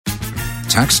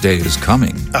Tax day is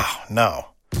coming. Oh, no.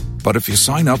 But if you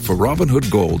sign up for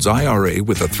Robinhood Gold's IRA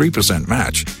with a 3%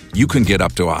 match, you can get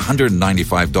up to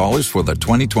 $195 for the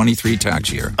 2023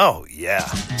 tax year. Oh, yeah.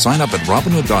 Sign up at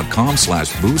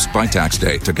Robinhood.com/boost by tax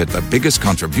day to get the biggest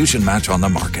contribution match on the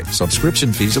market.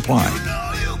 Subscription fees apply.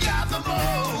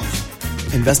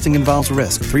 Investing involves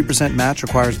risk. 3% match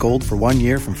requires gold for 1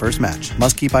 year from first match.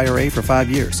 Must keep IRA for 5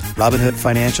 years. Robinhood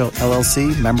Financial,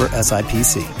 LLC, member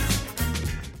SIPC.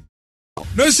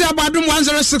 No say about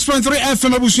 106.3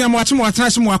 FM abusuya mo atimo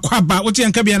atrase mo akwaba oti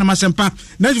enka bia na masempa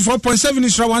 94.7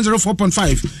 isra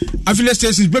 104.5 affiliate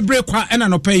stations bebre kwa ena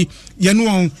no pay ye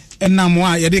no enamo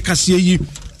a ye de kase yi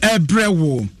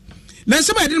ebrewo na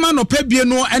nsema yede ma no pay bie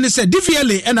no ene se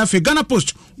DVLA ena fe Ghana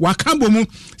Post wakambo mu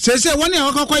se woni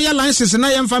akakwa ya license na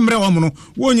ye mfa mre wo no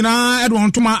wo nyina edo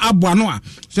ntoma aboa no a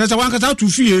se wankata to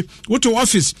fie wo to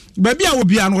office ba bia wo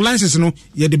bia no license no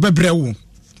ye de bebrewo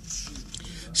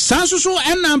Sansuso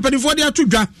ena mpanifo de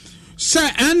atodwa se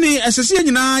ene esese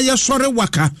nyina ye sore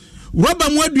waka roba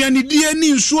mu aduane die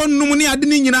ni nsuo num ne ade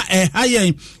ni nyina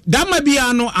hayen dama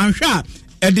bia no anhwa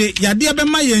ede yade be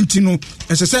ma yenti no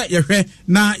esese ye hwe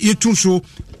na yetu so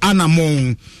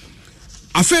anamon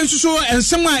afen suso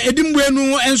ensem a edimbu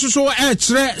enu ensuso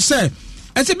kire se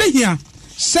ete behia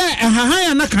se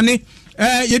hahan na kane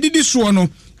yedidi so no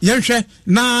yenhwe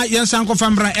na yensan ko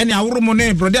famra ene aworomo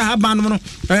ne brode haban no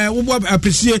wo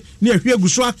apresie ne ahwe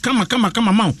aguso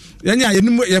kama ma yenya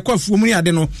yenim yekoafuo mu ne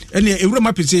ade no ene ewura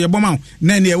mapesie ye boma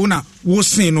na ene ewu na wo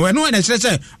sin no eno ene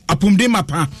kire apumde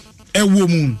mapa ewo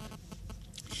mu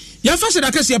ya fase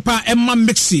da kase pa emma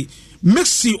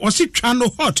mixi ositwa no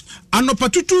hot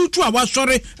anopatutu tu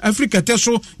awasore Africa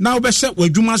teso na obese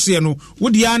wadwuma se no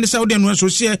wodi ya ne se wodi no so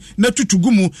se na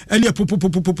tutugumu ene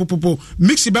popopopopopopo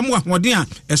mixi be mu ahoden a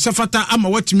esefata ama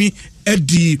watimi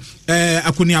adi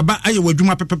akoniaba aye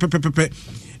wadwuma pepepepepe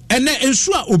ene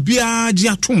ensu a obia gi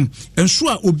atom ensu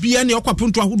a obia ne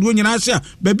okwaponto ahodo nyina se a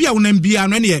ba bia wonam bia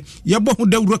no ne ye bo ho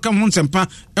dawuro ka ho nsempa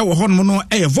e wo hono no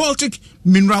e voltic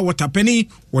mineral water penny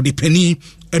wodi penny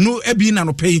eno ebi na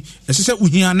no pay esese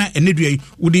uhia na eneduai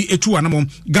wodi etu anamom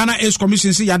Ghana Ace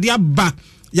Commission se yade aba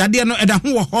yade no eda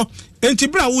ho ho enti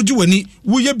bra wogi wani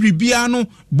woye bribia no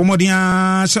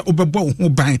bomodia se obebo ho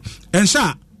ban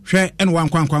ensa hwe eno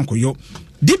wankwankoyo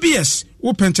DBS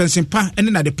wo pentensin pa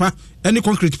ene na de pa ene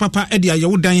concrete papa e de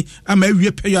ayewo dan ama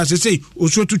awie peyo asese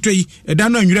osuo tutwei eda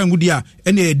no anwura ngudi a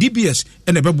ene DBS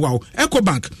ene beboa wo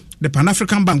EcoBank the Pan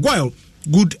African Bank Goil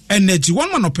Good Energy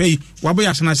one man pay wabo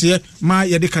ya sanase ma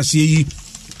ye de kase yi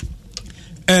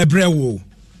brewo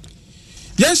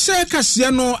yes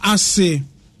kase no ase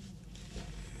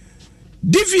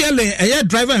DVLA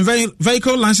driver and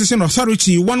vehicle licensing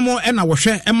authority one more and our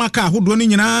share emaka hodo ni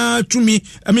nyina tumi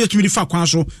tumi fa kwan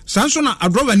so sanso na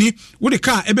adrover ni wo de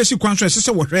car ebesi kwan so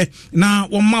esese wo hwe na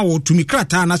wo ma wo tumi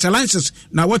krata na license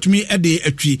na watumi e de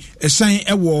atwi esan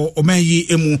ewo omanyi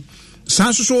emu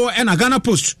sanso so na Ghana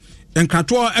Post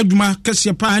enkrato adwuma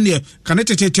kase pa ne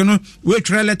kanetete no we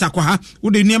twere letter kwa ha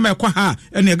wo de niam ekwa ha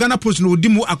ene Ghana Post no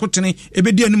odimu akotene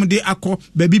ebedi anim de akọ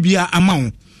babibia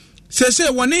amawo sese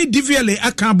wone DVLA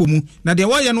aka bomu na de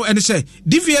waye no ene se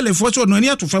DVLA fo so no ani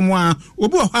atofam a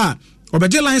obi ho a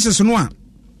obeje license no a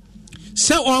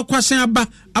se o kwasen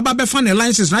aba be fa ne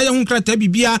license na ye hu krata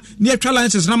bibia ne atwa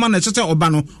license na ma na sese oba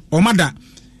no o mada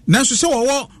nanso se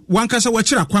wo wankasa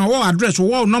wakira kwan wo address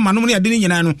wo number no ne ade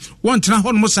nyina no won tena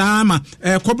ho no sama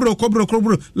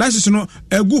kobro license no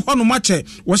egu ho no mache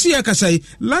wo se ye kasai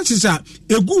license a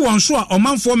egu won so a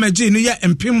omanfo magi no ye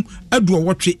empem aduo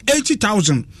wotwe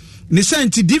 80,000 ni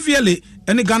senti DVLA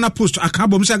ene Ghana Post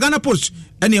akabo mse Ghana Post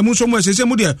ene emu so mo asese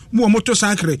mu de mu moto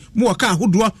sakre mu ka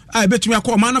ahodo a betumi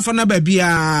akọ ma na fa na ba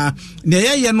bia ne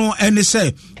ye no ene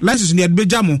se license ne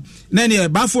adbeja mo na ne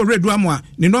ba fo redu amu a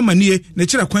ne no manie ne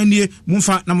kira kwan nie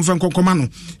mumfa na mumfa nkonkoma no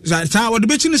za wo de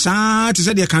bechi ni sa te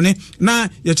se de kane na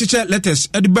ye chiche letters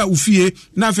e de ba ufie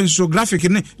na afen so graphic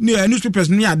ne newspapers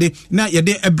ne ade na ye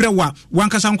de ebrewa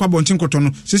wankasa nkwa bontin koto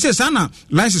no sese sa na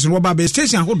license no ba be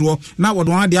station ahodo na wo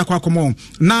do ade akwa komo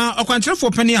na okwankyere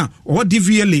for penny a o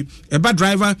DVLA eba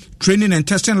driver training and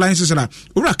testing licenses la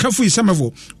ura kafu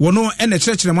isemevo wono ene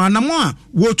kyerkyere ma na mo a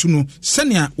wo tu no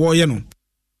senia wo ye no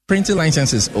printing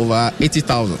licenses over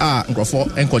 80,000 nkrofo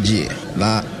enkogie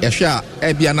na yehwe a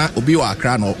ebia na obi wa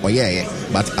akra no oyeye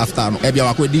but after no ebia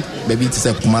wakodi baby ti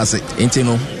se kumase enti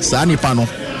no sa nipa no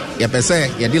ye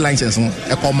pese ye di license no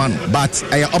e command but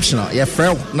e optional ye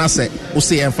frɛ na se wo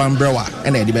se en fan brewa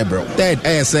e na e di be brew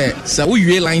third say we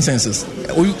use licenses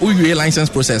we license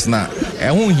process na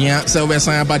who here say we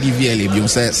sign about DVL you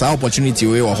say sa opportunity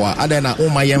we wo ho ada na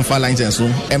my yemfa license so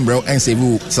embro and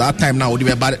save sa time now we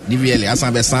be DVL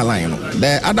asan be sign line no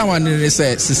the other one is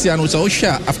say sisia no so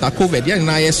share after covid ya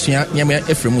na yesua nyame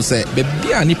efremu say be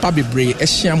bia nipa bebre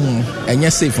ehia mu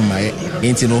enye safe my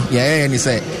enti no ya ni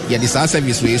say ya this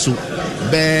service we so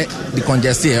be the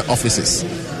congested offices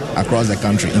across the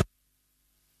country.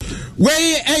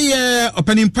 Wey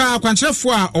opening pa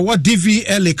kwantrefo a owo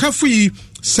DVL kafui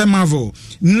Semavo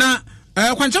na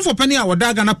kwantrefo pani a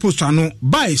wodaga na post ano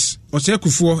bias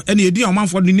osekufuo ene edi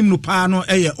omanfo nim no pa no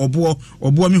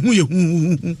obo me hu ye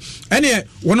hu ene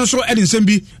wono so edi nsem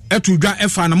bi etudwa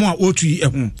efa na mo a otu yi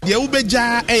ehu de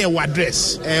ubeja wa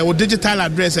address wo digital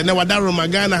address ene wada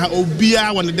Romagana ha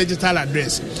obia won digital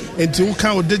address enti wo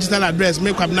kan wo digital address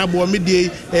make kwabna bo me de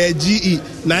GE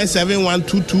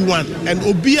 971221 and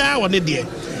obia won de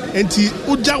enti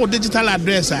uja wo digital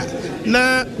address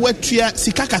na watua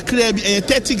sika kakra bi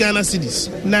 30 Ghana cedis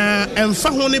na emfa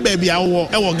ho ne ba bia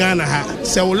wo Ghana ha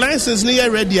se wo license ne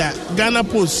ready a Ghana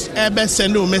Post ebe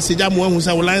send o message amo hu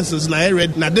se wo license na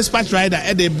ready na dispatch rider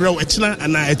e dey bro echina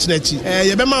ana echinachi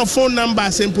ye be ma phone number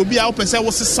sempo bia wo pese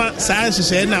wo sesa saa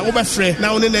nhihye na wo be frɛ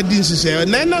na wo ne na di nhihye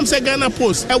na nam se Ghana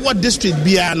Post e wo district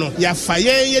bia no ya fa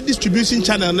ye distribution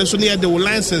channel ne so ne de wo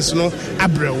license no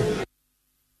abrew.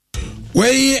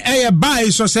 Wey buy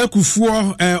so say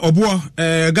kufuo obo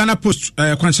Ghana Post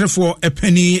kwanserefo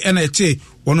epani na ete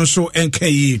wono so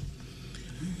enkai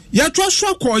ya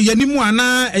twaswa ko yanimu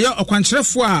ana eya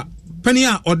okwanserefo a pani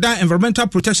a oda Environmental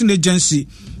Protection Agency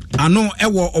ano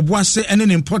ewo oboase ene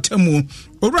ne importamu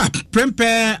ora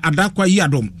prempe adakwa yi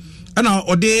Adom ana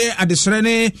ode adesere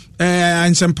ne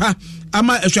ansempa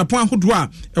ama esuapon ahodo a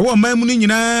ewo mamu ni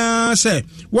nyina se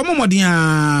wo momodin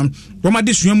a wo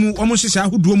made suamu wo mo sese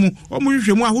ahodo mu wo mo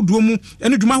hwehwemu ahodo mu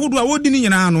ene dwuma ahodo a wodi ni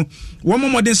nyina no wo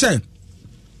momodin se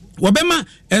wo bema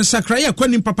ensakraye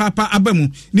kwani papa abamu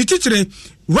ni titire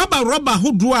rubber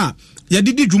ahodo a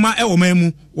yadidi dwuma ewo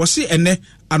mamu wo se ene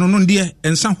anono ndie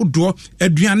ensa ahodo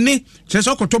aduane kyerese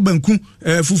okoto banku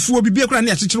fufuo bibia kura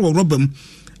ne akyekyere wo rubber mu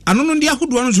anono ndi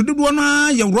ahodo no so dodo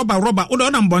no ya rubber o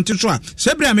da mbonte so a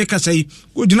sebre ameka sai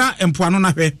ogina empoano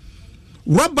na hwe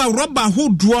rubber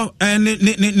ahodo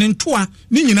ne ntoa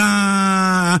ni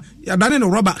nyina ya dane no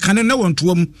rubber kane ne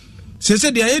wontoa mu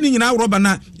sese de aye ni nyina rubber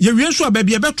na ye wie so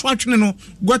ababia beto atwene no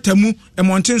gwatamu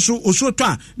emonte so osuoto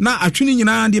a na atwene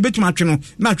nyina de betima atwene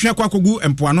na atwene akwakogu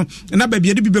empoano na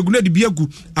babia de bibegu na de biagu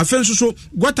afenso so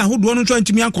gwata ahodo no so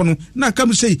antimi akono na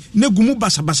kam sei na gumu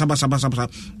basa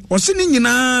osi ni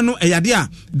nyina no eyade a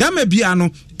dama bia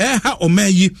no eha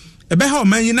omayi ebeha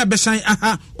omayi na besan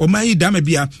aha omayi dama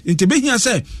bia ntebehia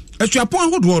se atuapon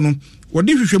ahodo no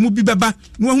wode hwehwemu bi beba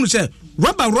no ahunu se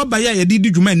rubber ya yade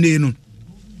di dwuma ne no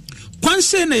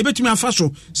kwanse na yebetumi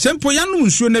afaso sempo ya no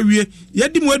nsuo na wie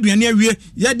yadi mu aduane awie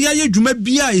yade aye dwuma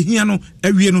bia ehia no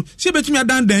awie no se yebetumi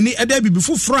adandan ni eda bibi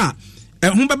foforo a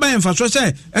ho baba yemfaso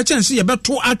se echense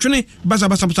yebeto atwene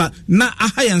basa na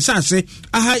aha yensase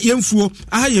aha yemfuo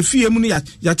aha yefie mu no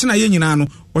ya tena ye nyina no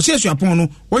ose apon no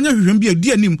wonya hwehwem bi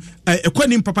adi anim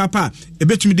ekwanim papa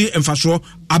ebetumi de emfaso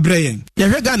abreyen ye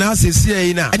hwega na asesie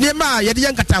yi na enema ye de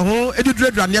yankata ho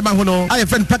edudura nema ho no aye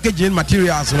friend packaging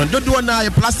materials no dodo na ye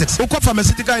plastics ukọ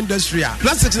pharmaceutical industry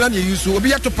plastics na ye use obi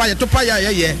yetopa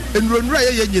ye enurunura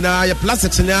ye nyina ye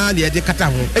plastics na ye de kata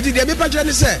ho edi de mepa jere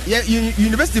ne se ye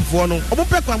university fo no obo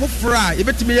pekwa mo fra ye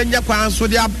betimi ye nya kwan so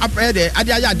de apede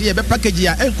ade ade ye be package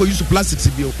ya enko use plastics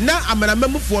bio na amana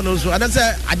mamufo no so adase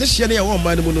ade hye ne ye wo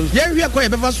man mu no ye hwe kwa ye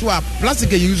befa so a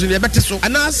plastic ye use ne beti so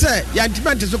ana se ya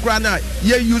antimante so kra na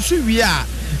ye use wi a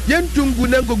yentungu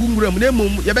na ngogu nguram na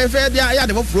mum ye be fe dia ya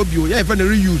de foforo bio ye fe na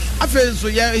reuse afen so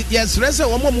ye stress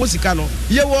wo mo sika no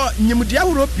ye wo nyimdi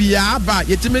ahoro pia ba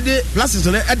yetime de plastic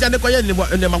no eja ne koye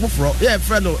ne magoforo ye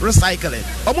fe no recycling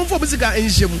omomfo bisika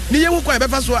enhyem ni ye wo kwa ye be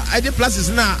fa so a de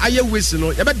plastic na aye waste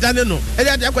no ye be dane no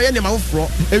eja de koye ne magoforo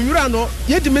enwura no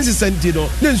ye de mesisanti no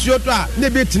ne nsuo to a ne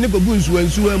be tine gogu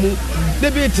nsuo mu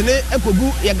ne be tine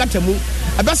ekogu ye gata mu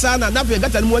abasa na fe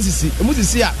gata mu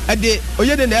asisi a ede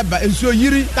oye de na eba nsuo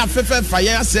yiri na fefe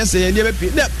faye asese ne be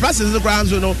pi na process kra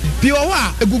nso no pi o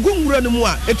wa egugu nwura no mu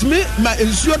a etimi ma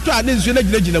nsuo to a ne nsuo na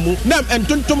ginagina mu na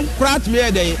entontom kra timi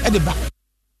e de ba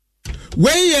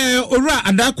wey ora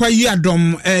adakwa yi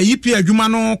Adom yipi adwuma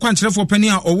no kwankyerefo pani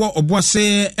a owo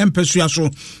obose empesua so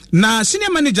na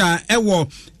senior manager ewo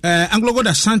Anglo Gold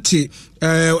Ashanti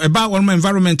eba won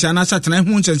environment anasa tena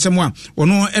hu nsensem a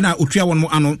ono na otwa won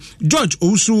ano George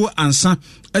Owusu ansa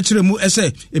akire mu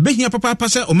ese ebehia papa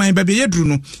se oman ba be yeduru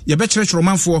no ye be kire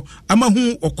chromanfo ama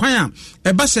hu okwan a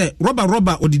eba se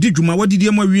roba odidi dwuma wadidi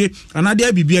am awie anade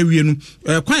abibia awie no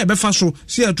kwan ye be fa so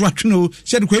se eto atweno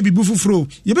se de kwa abibu fufuro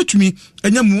ye betumi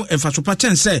anya mu emfa so pa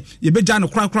chense ye be gya no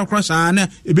kra saa na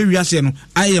ebe wiase no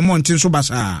aye montin so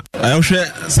basa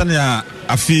ayehwe sane a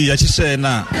afi ya chise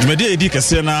na dwumade edi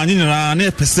kese na anyina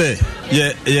na pese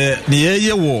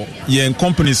ye wo ye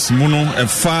companies mu no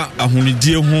efa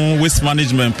ahunidie ho waste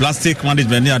management plastic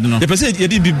management ni ade no ye pese ye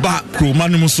di bi ba kroma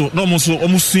no so no mo so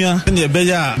omusua na ye be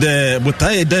ya the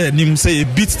botaye da nim say ye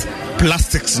beat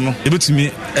plastics no e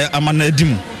betumi amana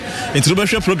edimu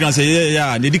introduction programs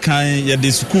ya ne di kan ye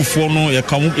de school for no ye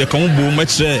kan bo ma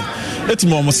kire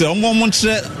etimo mo say mo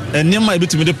kire enema e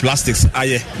betumi de plastics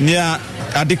aye nia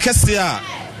ade kese a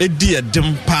edi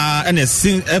edem pa and a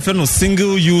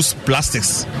single use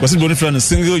plastics was it boni friend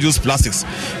single use plastics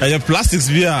plastics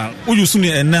via u use ni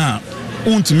ena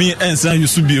untumi ensan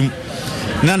use bi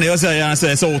na na yose ya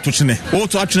say oto chine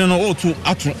oto atwene no oto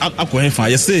akohefa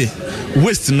ye say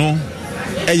waste no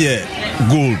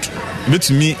gold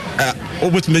betumi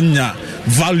obetumi nya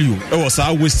value e was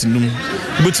our waste no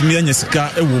betumi anya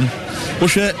sika ewom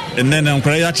ohwe enene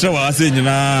nkora ya kire wa ase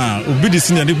nyina obi di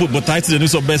senior ni but tight the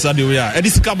news of best ade we a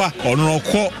edisika ba ono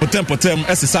ko potem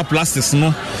esesa plastics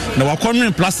no na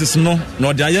wakɔnwe plastics no na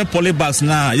ode aye polybags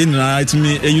na ye nyina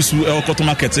itimi eyusu ekoto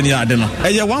market ni ade no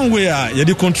one way a ye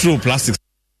di control plastics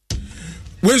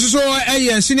we so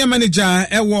senior manager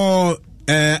ewo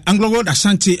Anglo Gold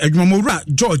Ashanti adwumamowura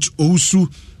George Owusu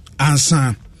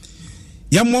ansa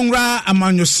yamonwura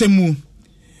amanyosemu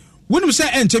wonum se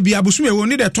ente bia bosu e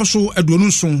woni de toso aduonu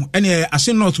nson ene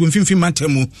ase north wonfimfim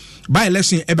mantemu by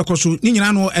election ebekoso ni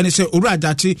nyina no ene se oru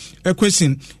agate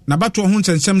question na bato ho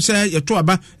nsensem se yeto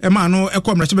aba ema no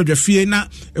ekomra se badwafie na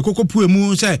ekokopu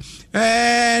emu se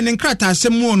ne nkrata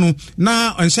asemu no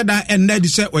na onseda enne di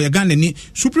se oyega nani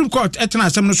Supreme Court etena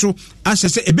asem no so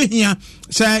asese ebehia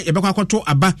se yebekwakoto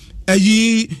aba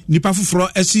ayi nipa fufuro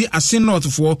asi ase north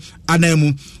fo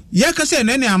anamu yakase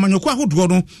ne amanyoko ahodo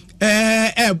no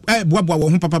boa wo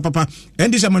ho papa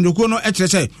endi se manyoko no ekire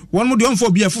se won mo de onfo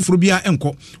bia fufuro bia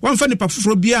enko won fa nipa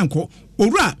fufuro bia enko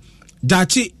owura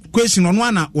dachi kwesi no no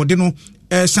ana wode no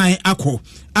san akọ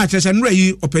a kire se nura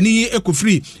yi opani yi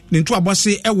ekofiri ne nto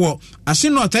abose ewo ase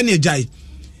north na ejai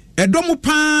edomu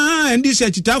pa endi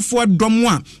se chitafo domu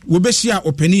a wo besia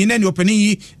opani na ne opani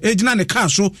yi ejina ne car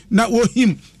so na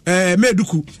ohim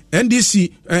meduku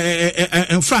NDC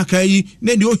enfraka yi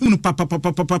na ne ohim no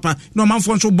papa no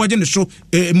manfo so boje ne so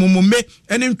momome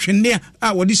ene ntwene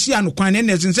a wode sia no kwan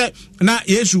ne sense na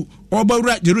Yesu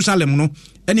obawura Jerusalem no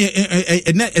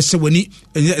ene esewani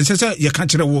sense ye ka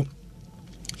kire wo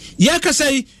ye ka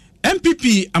sei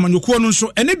MPP amanyoko no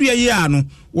so ene dua yi a no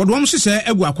wodom sese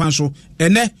agu akwan so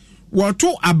ene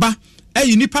woto aba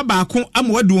ayi nipa baako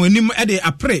ama wadu onim ede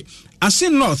apre ase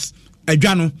north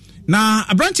adwa no na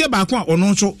abrantie baako a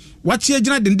ono so watie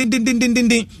agina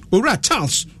den owura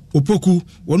Charles Opoku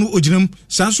wonu oginam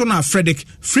sanso na Frederick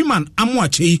Freeman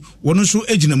amoache wonu so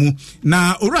aginamu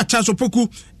na owura Charles Opoku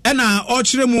ena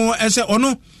ochire mu ese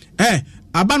ono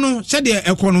aba no se de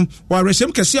ekono wa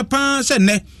resem kese pa se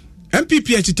ne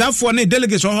MPP atitafo na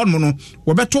delegates ohon no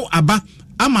wo beto aba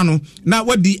amano na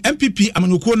wadi MPP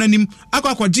amanyoko nanim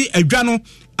akwakoji adwa no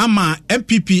ama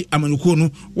MPP amanyoko no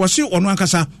wose ono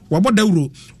ankasa wabodawuro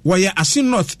woye ase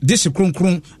north dis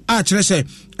kronkron a kire se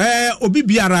obi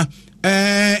biara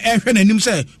ehwe nanim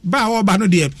se ba wo ba no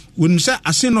de wonim se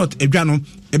ase north adwa no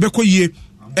ebekoyie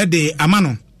de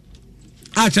amano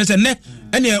a kire se ne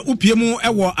ene upiemu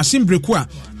ewo asembreku a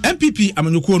MPP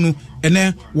amanyoko no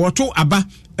ene woto aba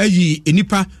ayi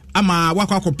enipa ama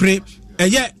wakwakopre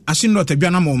eye asinot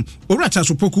aduanamom owura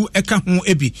Sopoku eka ho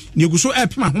ebi ne eguso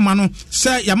epema homa no se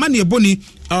yamane eboni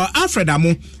Alfred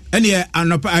amo ene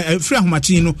anopa free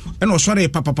ahomati no ene osore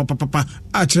papa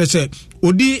a kire se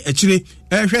odi ekire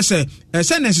ehwe se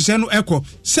senense no eko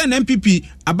sen MPP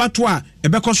abato a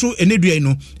ebekoso eneduai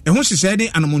no eho sese de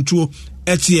anamontuo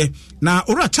etie na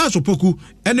owura Sopoku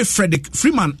ene Frederick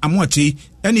Freeman amoati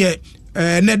ene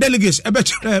ne delegates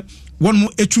ebekire won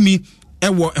mo etumi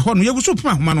ewo eho no yeguso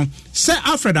pema homa no se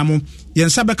Alfred amo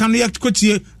yensa beka no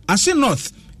yakotie ase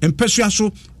north empesua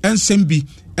so ensembi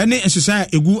ene ensesa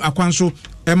egu akwanso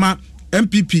ema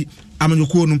MPP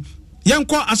amanyoko no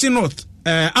yenko ase north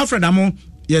Alfred amo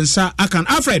yensa akan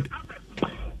Alfred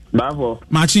bafo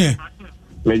machie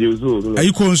mejuzu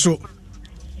ayiko nso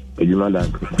ejuma dak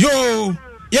yo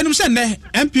yenum se ne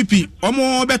MPP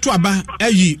omo beto aba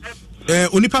ayi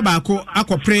onipa baako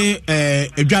akɔpre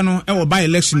adwa no ɛwɔ by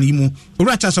election yi mu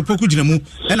owura cha support gyina mu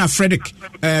ɛna Frederick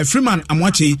Freeman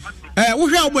Amwache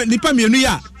wohwɛ obo nipa mienu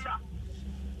ya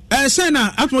say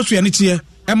na atmosphere ne tie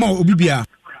ɛma obi bia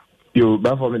yo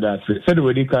ba for me that said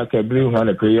we dey ka bring one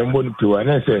pe yembo ni pe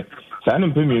na say saa no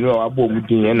mpe mienu a wabɔ mu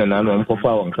din na na no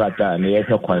mkofa won krata na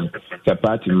yɛhwɛ kwan sɛ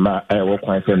party ma ɛwɔ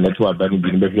kwan sɛ neto aba ni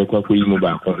bi ne bɛhwɛ kwa yi mu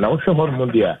baako na wohwɛ hɔ mo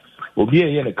dia obi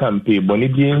ɛyɛ ne campaign bɔne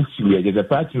bi nsi ya the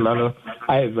party ma no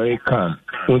I very calm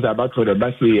who's about to the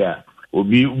basia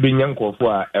obi ubenya nkɔfo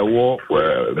a ɛwɔ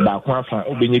baako afa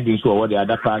ubenya bi nso ɔwɔ the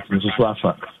other party nso so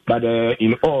afa but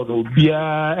in all obi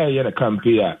ɛyɛ ne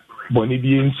campaign a bɔne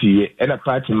bi nsi ɛna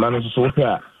party ma no so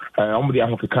hwɛ a ɔmo de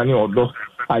ahokeka ne ɔdɔ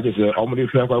agye sɛ ɔmo de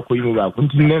hwɛ kwa yi mu baako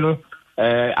ntinne no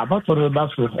about to the back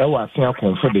so ɛwɔ asen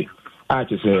akɔnfo de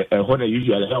agye sɛ ɛhɔ na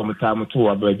usually ɔmo taa mo to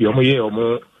wɔ baabi ɔmo yɛ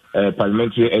ɔmo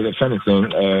parliamentary election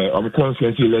of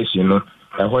constituency election no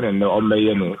ɛhɔ ne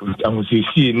ɔmmɛyɛ no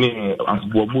ahosiesie ne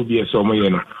ahoboɔbo bi ɛsɛ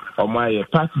ɔmɔyɛ no ɔmo ayɛ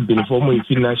party mpanyinfoɔ ɔmo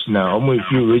efi national ɔmo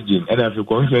efi region ɛna afei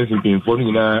constituency mpanyinfoɔ no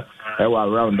nyinaa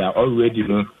ɛwɔ around a already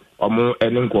no ɔmo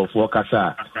ɛne nkɔɔfoɔ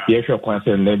kasa a yɛhwɛ kwan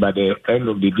sɛ nnɛ by the end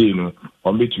of the day no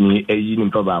ɔmo betumi ayi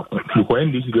nipa baako because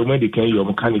ndc de ɔmo de kan yi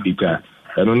ɔmo candidate a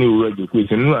ɛno ne wura de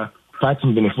kuo no a party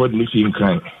mpanyinfoɔ de ne fi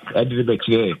nkran ɛde de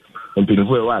bɛkyerɛ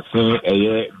mpanyinfoɔ ɛwɔ asen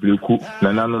ɛyɛ breku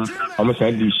na nanom ɔmo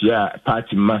san de hyia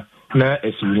party ma na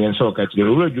esirian so ka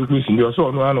kyerɛ wura de kuo si ndi ɔso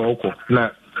ɔno ano ɔkɔ na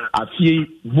afie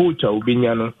vote a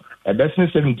obenya no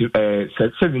ɛbɛsen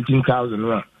 17,000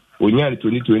 no a onya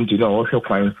 2020 na ɔhwɛ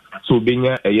kwan so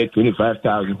obenya ɛyɛ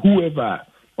 25,000 whoever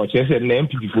ɔkyerɛ sɛ na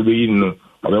MPP fo beyi no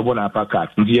ɔbɛbɔ na apakat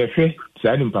ndi yɛhwɛ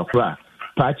saa nimpa kora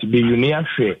party beyi ne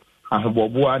ahwɛ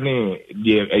ahoboboa ne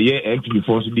de ɛyɛ MPP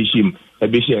fo so de shim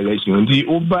ɛbɛhyɛ election ndi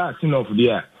oba sinof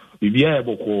dia bibia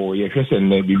yɛbɔkɔ yɛhwɛ sɛ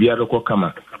na bibia bɛkɔ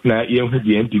kama na yɛnhu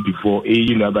de MPP fo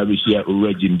eyi no aba bɛhyia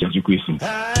owura Jim Judge question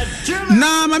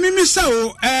na mami misa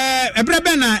o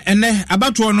ebrebe na ene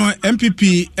abato no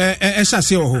MPP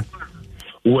ɛhyase wɔ ho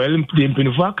well the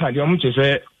mpanyinfo aka de ɔmo kyerɛ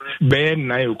sɛ bɛyɛ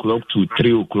 9 o'clock to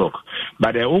 3 o'clock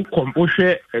but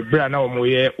wohwɛ ebra na ɔmo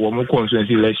yɛ wɔn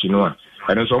constituency election no a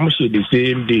ɛno nso ɔmo hyɛ the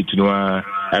same date no a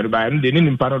ɛreba no de ne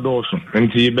nimpa no dɔɔso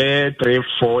nti bɛyɛ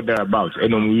 3-4 thereabout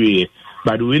ɛna ɔmo wie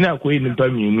but we na akɔyi nimpa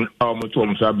mienu a ɔmo to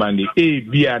ɔmo so abande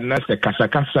bia na sɛ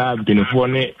kasakasa mpanyinfoɔ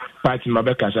ne party ma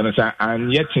bɛkasa no sa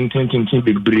anyɛ tenten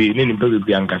bebree ne nimpa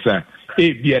bebree ankasa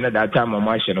bia na that time ɔmo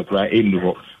ahyɛ no koraa ɛnnu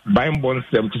hɔ ban bɔn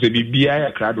sɛm to sɛ bibia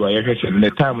yɛ krado a yɛhwɛ sɛ ne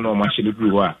time na ɔmo ahyɛ no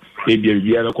duru hɔ a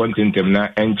bia bɛkɔ ntentem na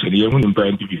ɛnkyɛre yɛhu nimpa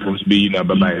MPP fo so bɛyi na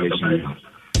baba election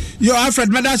yo Alfred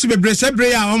Madasi bebre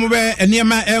sebre a omo be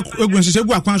eniema egun sese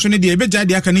gu akwan so ne de ebegya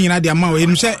de aka ne nyina de ama o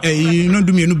enim se no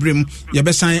dum yenu brem ye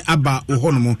besan aba o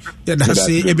honomo ye da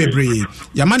se ebebre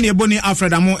yama ne eboni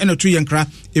Alfred amo ena to yenkra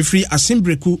efri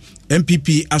Asimbreku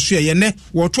MPP aso ye ne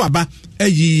wo to aba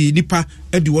ayi nipa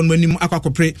adi wonu anim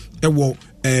akwakopre ewo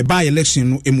by election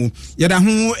no emu ye da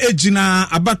ho ejina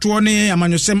abato ne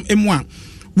amanyosem emu a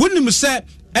wonim se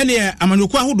ene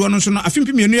amanyoko ahodo no so no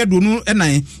afimpi mienu yadonu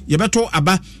enan yebeto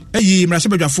aba ayi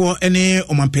mrasebadwafo ene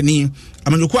omampani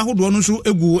amanyoko ahodo no so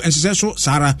egu ensese so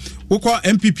sara wokọ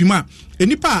MPP ma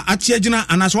enipa ate agina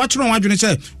anaso wachero wadwene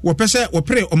se wopese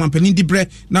wopre omampani dibre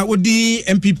na odi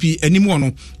MPP animu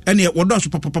no ene wodoso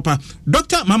papa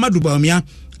Dr. Mamadu Bawumia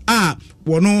a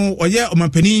wono oye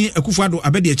omampani Akufo-Addo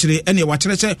abedi akire ene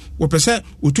wachire se wopese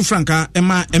otu franka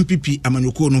ema MPP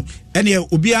amanyoko no ene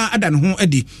obia ada ne ho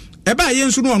adi eba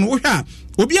yensu no wo hwa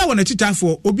obia wona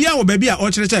titafo obia wo baabi a o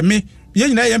kyerɛ me ye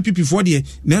nyina ye MPP fo de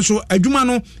nanso adwuma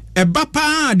no eba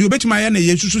pa de obetima ye na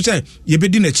yesusu sɛ ye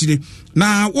bedi na kyire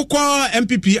na wokɔ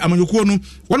MPP amanyoko no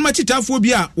wona ma titafo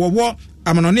bi a wo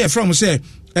amano ne from sɛ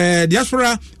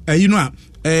diaspora you know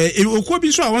okɔ bi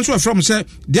so a won so from sɛ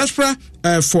diaspora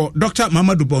for Dr.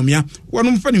 Mamadu Bawumia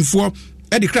wonu mpanimfo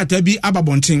de krata bi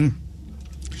ababonten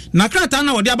na krata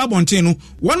na wode ababonten no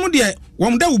wonu de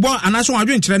wom da ubo anaso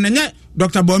wadwen kyerɛ na nye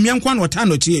Dr. Bawumia nkwa na wota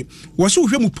no tie wo so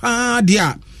hwɛ mu pa de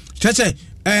a kyerɛ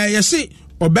yɛse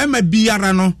obema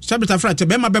biara no sabita frate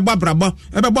bema bɛbɔ brabɔ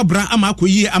ɛbɛbɔ bra ama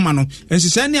akɔyie ama no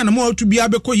ensisa ne anamo atu bia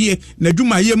bɛkɔyie na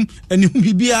dwuma yam ne hu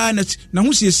bibia na ho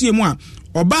siesie mu a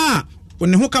ɔba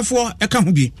one ho kafo ɛka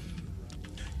ho bi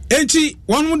enti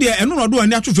wɔn de ɛno no do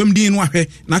ani ato fam din no ahwɛ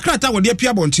na krata wɔde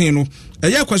apia bɔnten no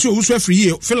ɛyɛ kwase owusu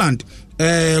afiri Finland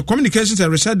communications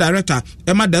and research director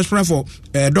Emma Diaspora for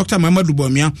Dr. Mamadu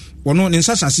Bawumia wono ne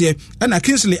nsasase na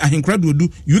Kingsley Ahenkradodu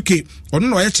UK wono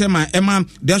no ye chairman Emma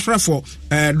Diaspora for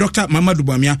Dr. Mamadu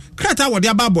Bawumia krata wode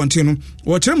aba bonte no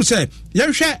wo kyerem se ye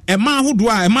hwɛ Emma ahodo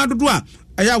a Emma dodo a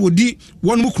ɛyɛ wodi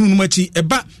wɔn mu kunu no machi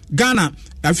ɛba Ghana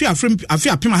afi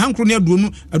apem ahankro ne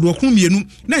aduokron mienu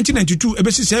 1992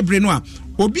 ebesi sɛ bre no a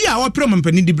obi a wɔpere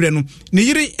mampani di bre no ne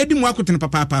yere edi mu akotene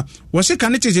papa wɔ se ka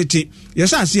ne tetete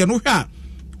yɛsɛ ase no hwɛ a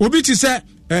obi ti sɛ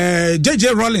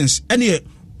JJ Rollins ɛne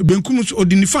benkum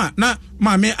odinifa na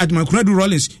maame Adamakunadu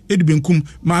Rollins edi benkum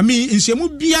maame nsiemu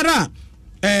biara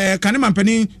kane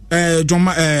mampani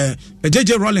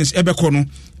JJ Rollins ebekɔ no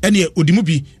ɛne odimu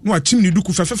bi no atim ne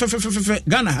duku fɛfɛfɛfɛfɛ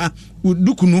Ghana ha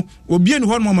duku no obie ne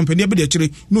hɔ no mampani abede akyire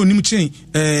na onim kyɛn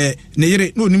ne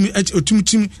yere na onim otum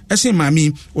ɛsen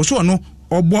maame wɔso no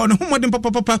ɔbɔ ne homɔden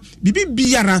papa bibi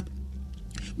biara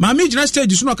maame gyina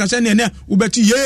stage so no kasa ne wobɛti